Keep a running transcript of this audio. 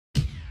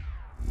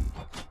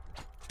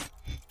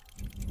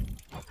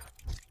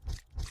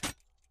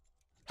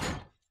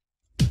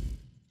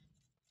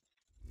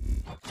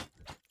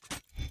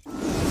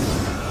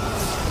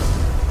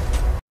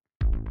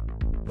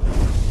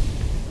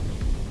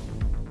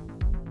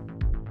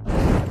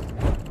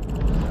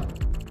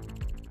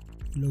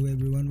Hello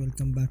everyone,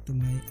 welcome back to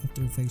my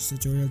After Effects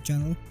tutorial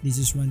channel. This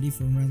is Randy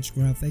from Ranch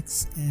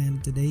Graphics,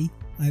 and today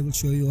I will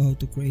show you how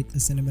to create a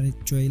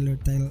cinematic trailer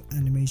title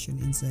animation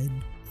inside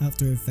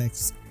After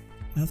Effects.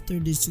 After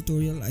this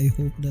tutorial, I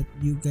hope that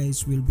you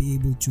guys will be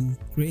able to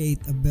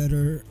create a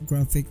better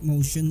graphic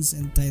motions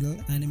and title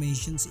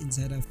animations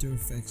inside After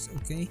Effects,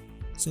 okay?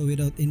 So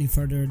without any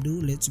further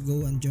ado, let's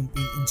go and jump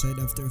inside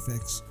After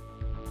Effects.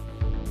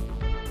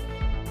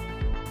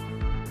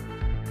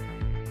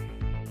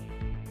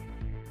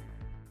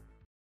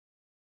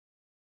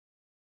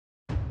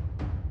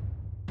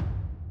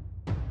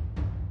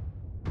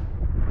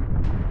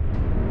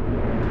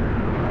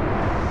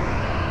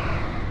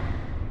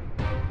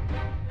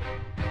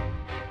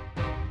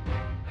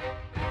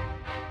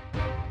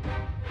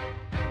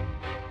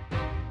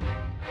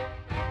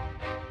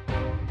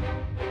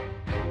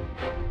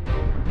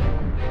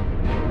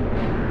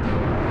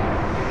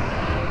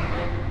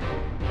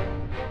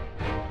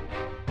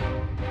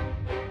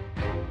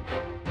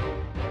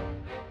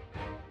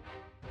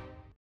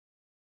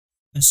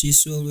 As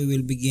usual, we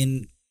will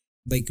begin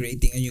by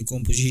creating a new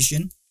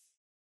composition,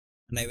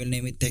 and I will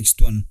name it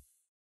text 1.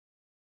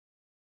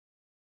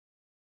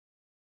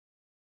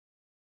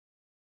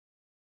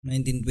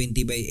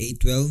 (1920 by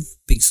 812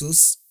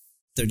 pixels,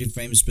 30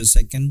 frames per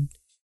second,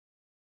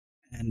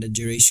 and the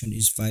duration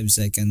is 5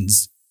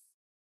 seconds.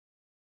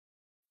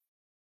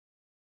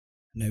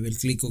 And I will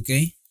click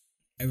OK.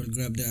 I will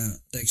grab the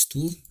text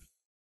tool.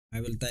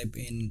 I will type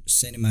in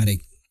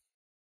cinematic.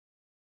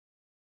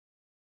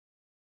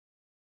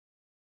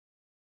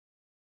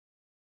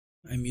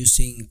 I'm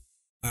using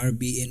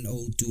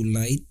RBNO2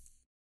 Lite.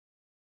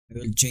 I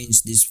will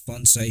change this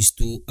font size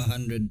to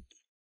 100.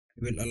 I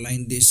will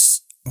align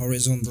this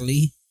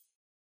horizontally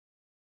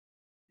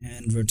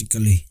and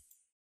vertically.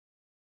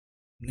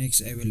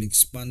 Next, I will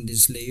expand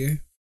this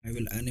layer. I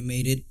will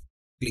animate it.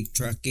 Click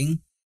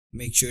tracking.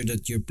 Make sure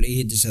that your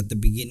playhead is at the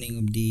beginning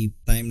of the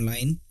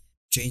timeline.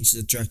 Change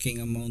the tracking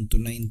amount to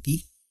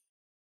 90.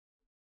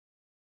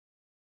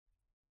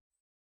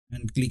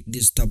 And click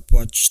this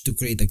stopwatch to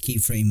create a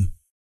keyframe.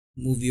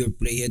 Move your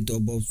playhead to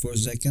about 4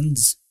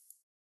 seconds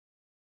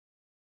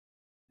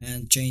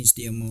and change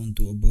the amount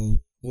to about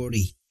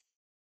 40.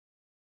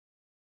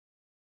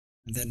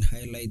 And then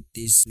highlight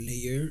this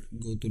layer,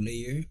 go to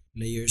layer,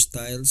 layer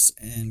styles,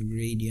 and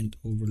gradient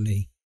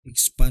overlay.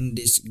 Expand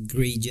this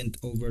gradient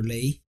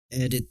overlay,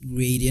 edit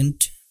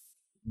gradient,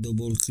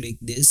 double click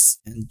this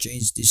and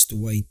change this to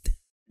white,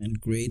 and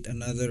create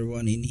another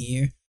one in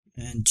here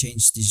and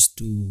change this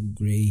to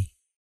gray.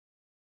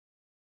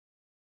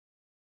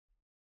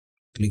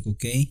 Click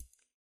OK,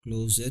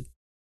 close it.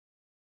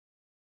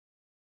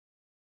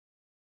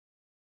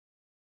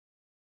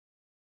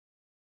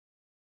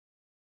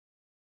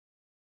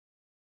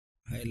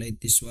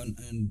 Highlight this one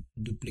and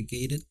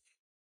duplicate it.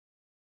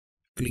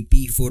 Click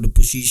P for the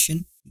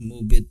position,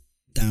 move it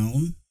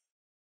down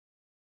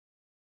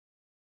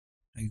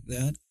like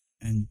that,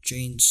 and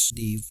change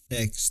the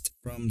text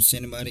from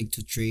cinematic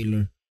to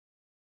trailer.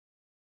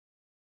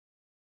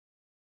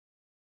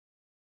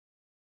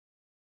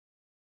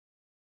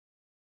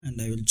 And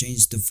I will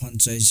change the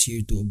font size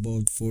here to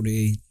about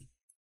 48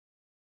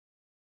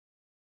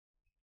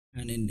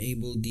 and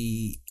enable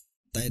the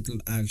title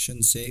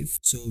action save,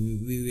 so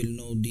we will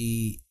know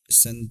the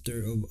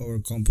center of our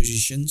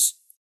compositions.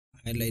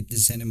 Highlight the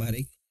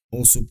cinematic,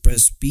 also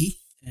press P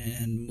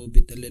and move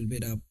it a little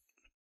bit up,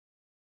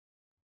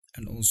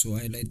 and also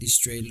highlight this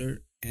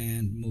trailer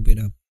and move it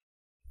up.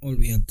 All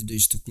we have to do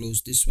is to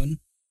close this one.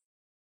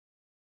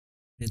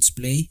 Let's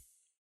play.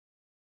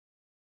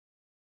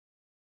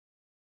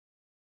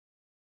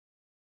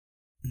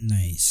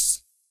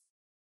 Nice.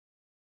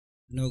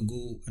 Now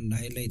go and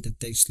highlight the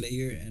text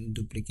layer and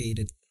duplicate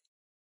it.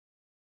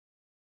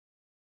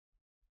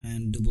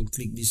 And double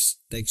click this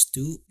text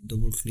too,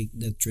 double click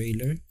the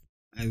trailer.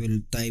 I will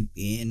type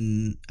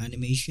in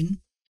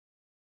animation.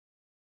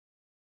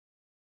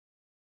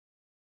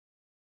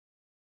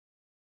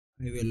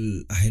 I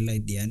will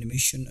highlight the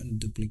animation and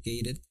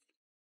duplicate it.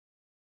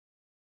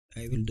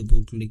 I will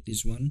double click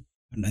this one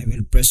and I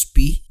will press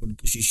P for the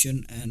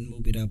position and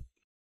move it up.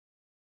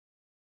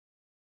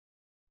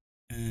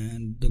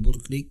 And double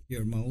click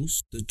your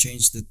mouse to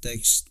change the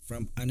text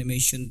from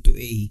animation to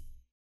A.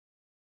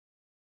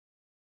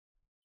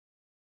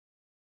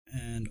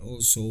 And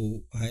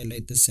also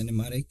highlight the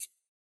cinematic.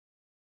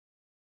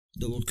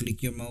 Double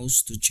click your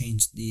mouse to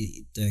change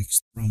the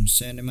text from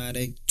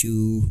cinematic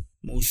to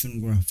motion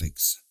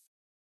graphics.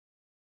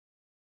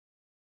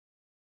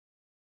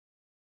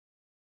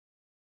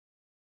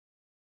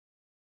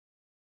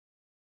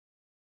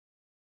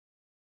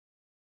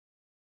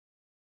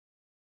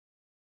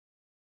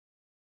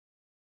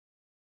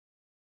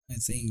 I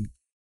think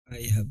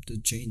I have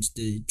to change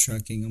the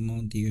tracking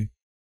amount here.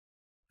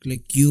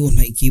 Click Q on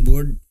my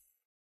keyboard.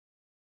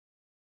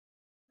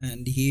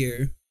 And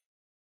here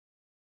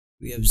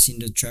we have seen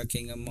the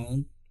tracking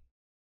amount.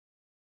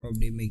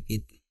 Probably make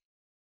it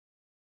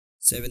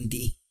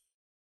 70.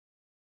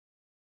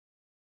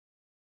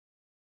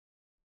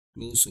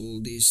 Close all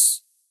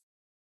this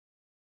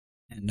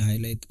and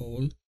highlight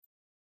all.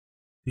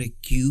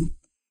 Click Q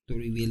to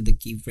reveal the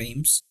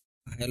keyframes.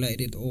 Highlight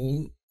it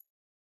all.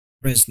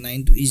 Press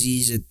 9 to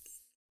ease it.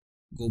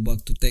 Go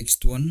back to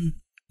text 1.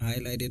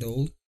 Highlight it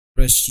all.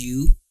 Press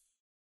U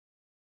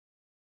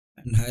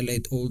and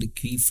highlight all the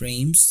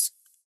keyframes.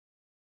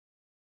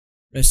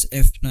 Press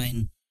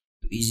F9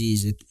 to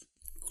ease it.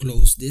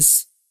 Close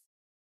this.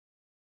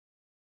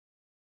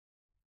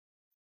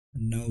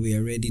 And now we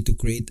are ready to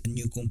create a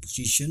new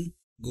composition.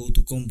 Go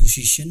to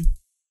Composition,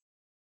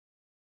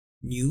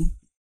 New,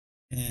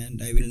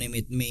 and I will name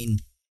it Main.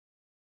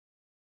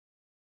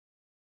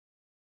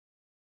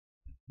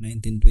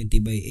 1920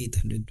 by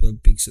 812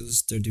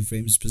 pixels, 30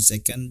 frames per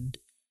second.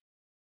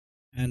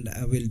 And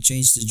I will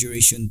change the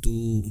duration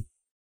to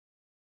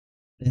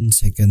 10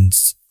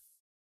 seconds.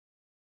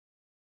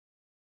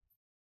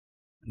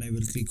 And I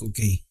will click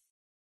OK.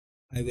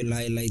 I will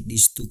highlight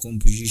these two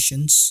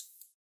compositions.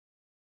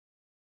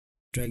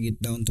 Drag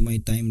it down to my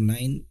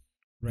timeline.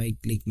 Right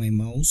click my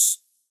mouse.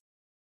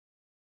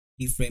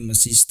 Keyframe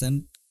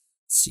Assistant.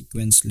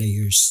 Sequence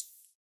Layers.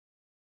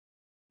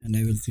 And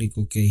I will click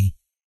OK.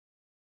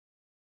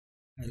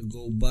 I'll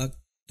go back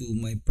to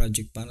my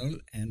project panel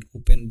and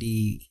open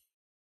the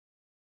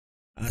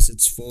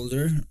Assets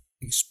folder.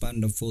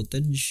 Expand the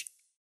footage.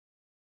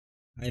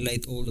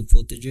 Highlight all the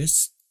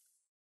footages.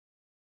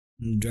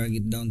 And drag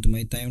it down to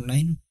my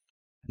timeline.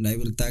 And I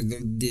will toggle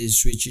the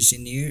switches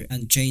in here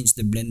and change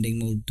the blending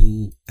mode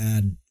to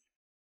add.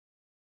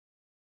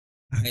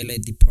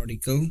 Highlight the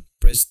particle,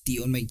 press T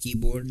on my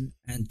keyboard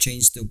and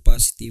change the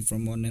opacity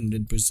from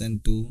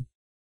 100% to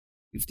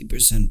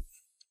 50%.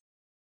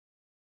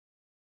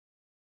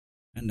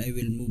 And I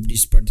will move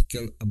this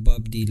particle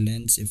above the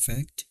lens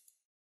effect.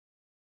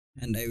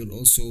 And I will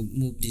also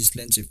move this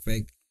lens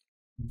effect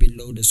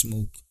below the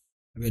smoke.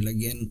 I will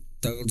again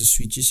toggle the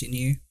switches in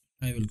here.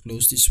 I will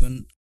close this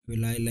one. I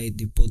will highlight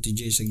the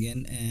footages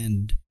again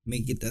and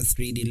make it a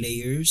 3D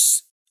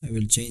layers. I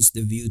will change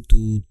the view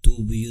to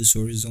 2 views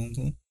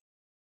horizontal.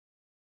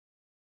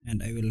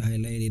 And I will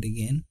highlight it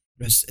again.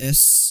 Press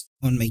S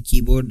on my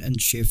keyboard and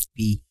Shift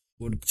P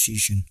for the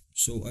position.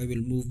 So I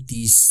will move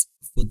these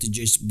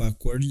footages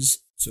backwards.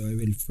 So I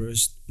will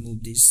first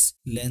move this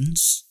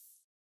lens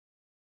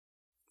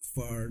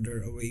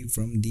farther away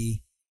from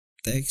the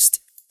text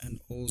and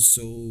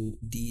also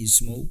the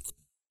smoke.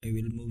 I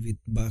will move it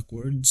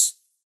backwards.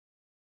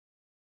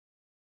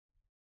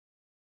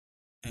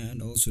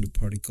 And also the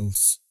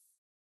particles.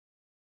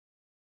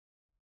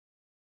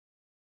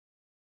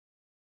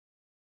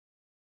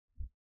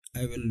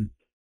 I will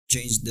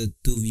change the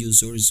 2 views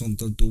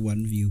horizontal to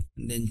 1 view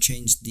and then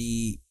change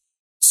the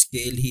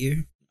scale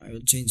here. I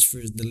will change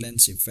first the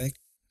lens effect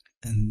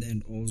and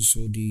then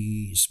also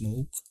the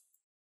smoke.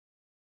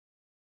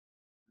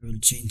 I will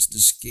change the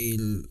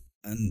scale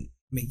and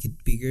make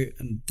it bigger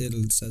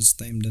until such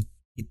time that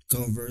it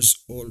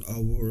covers all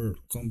our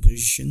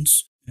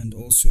compositions and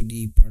also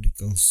the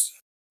particles.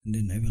 And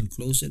then I will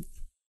close it.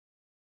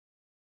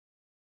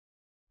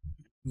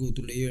 Go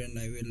to layer and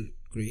I will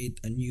create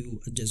a new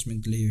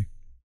adjustment layer.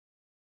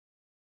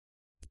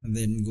 And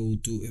then go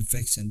to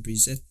effects and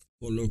preset,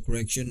 color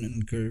correction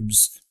and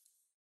curves.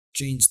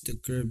 Change the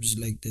curves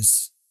like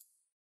this.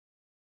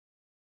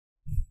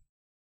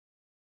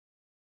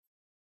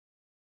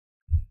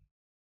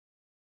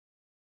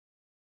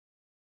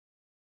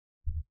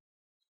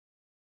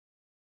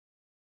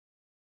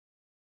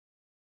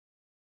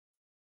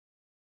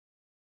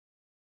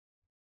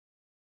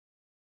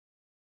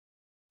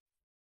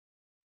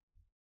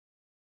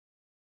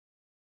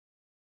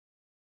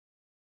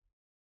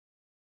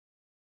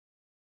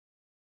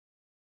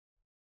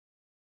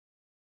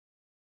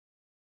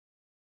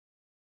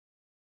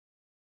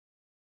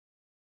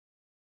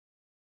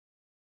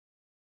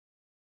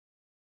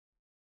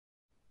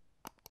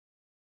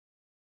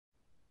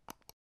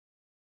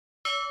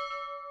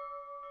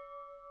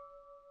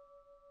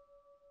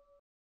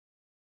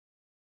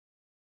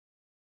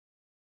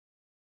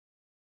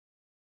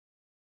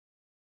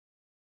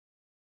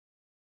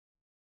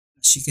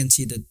 As you can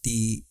see that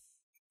the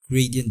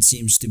gradient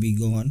seems to be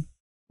gone.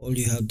 All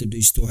you have to do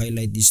is to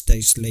highlight these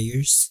text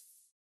layers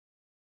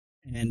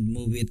and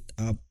move it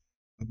up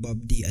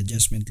above the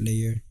adjustment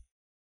layer.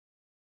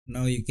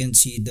 Now you can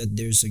see that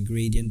there's a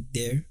gradient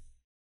there.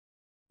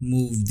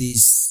 Move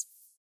this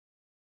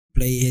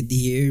playhead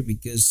here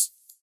because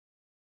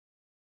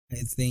I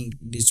think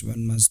this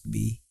one must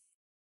be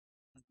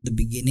at the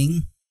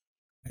beginning.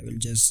 I will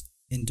just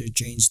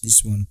interchange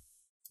this one.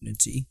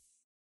 Let's see.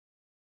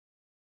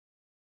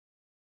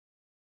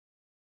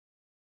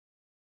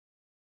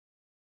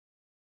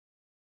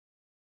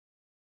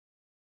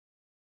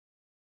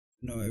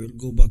 Now I will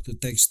go back to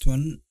text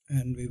one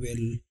and we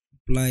will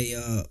apply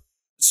a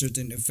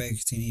certain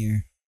effect in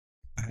here.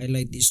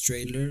 Highlight this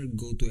trailer,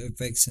 go to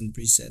effects and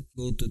preset,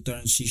 go to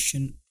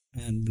transition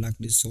and black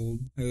dissolve.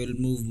 I will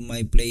move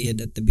my playhead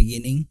at the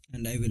beginning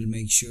and I will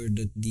make sure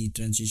that the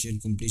transition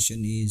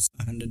completion is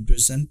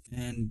 100%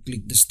 and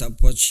click the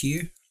stopwatch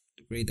here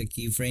to create a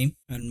keyframe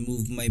and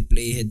move my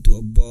playhead to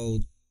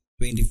about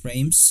 20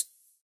 frames.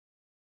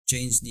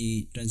 change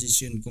the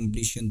transition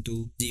completion to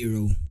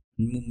 0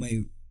 and move my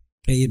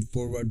play it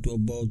forward to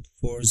about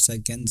 4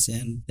 seconds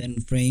and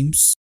 10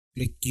 frames.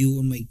 Click Q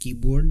on my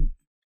keyboard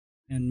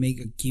and make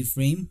a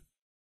keyframe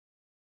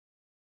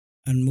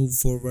and move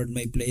forward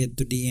my playhead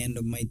to the end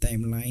of my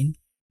timeline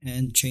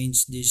and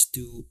change this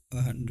to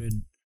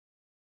 100.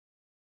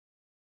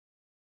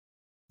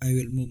 I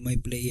will move my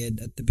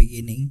playhead at the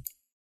beginning.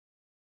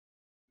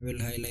 I will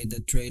highlight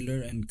the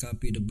trailer and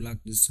copy the black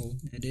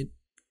dissolve, edit,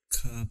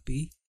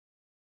 copy,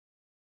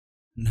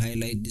 and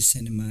highlight the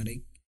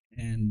cinematic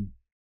and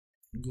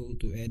go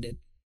to edit,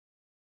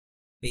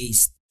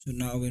 paste. So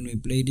now when we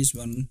play this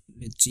one,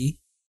 let's see.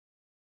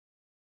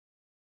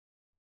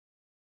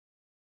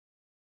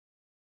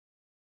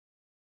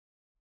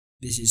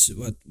 This is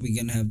what we're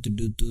gonna have to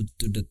do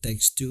to the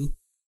text too.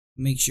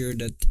 Make sure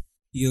that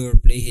your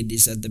playhead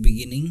is at the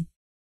beginning.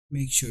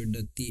 Make sure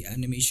that the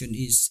animation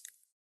is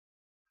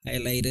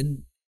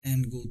highlighted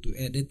and go to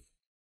edit,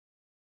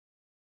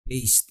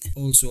 paste.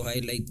 Also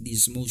highlight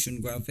this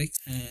motion graphics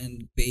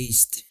and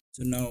paste.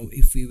 So now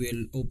if we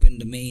will open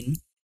the main,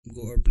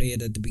 go or play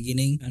it at the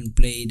beginning and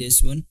play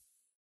this one.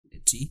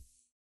 Let's see.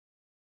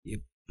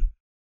 Yep.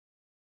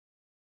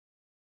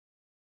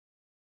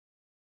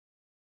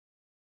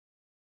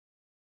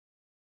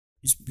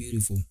 It's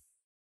beautiful.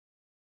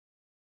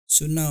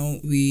 So now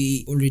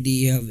we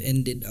already have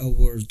ended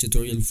our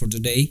tutorial for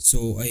today.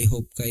 So I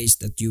hope guys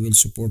that you will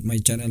support my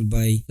channel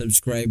by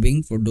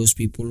subscribing for those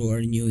people who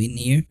are new in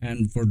here,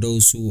 and for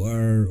those who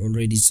are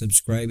already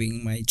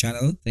subscribing my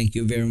channel, thank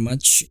you very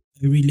much.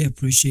 I really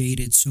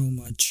appreciate it so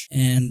much.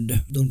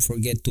 And don't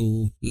forget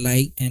to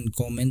like and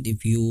comment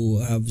if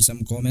you have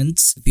some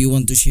comments. If you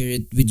want to share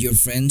it with your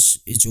friends,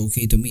 it's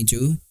okay to me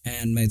too.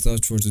 And my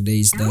thought for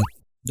today is that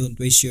don't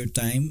waste your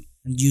time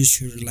and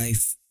use your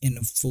life in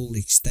a full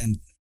extent.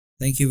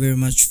 Thank you very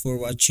much for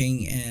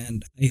watching,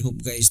 and I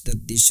hope guys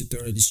that this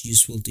tutorial is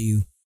useful to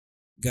you.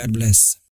 God bless.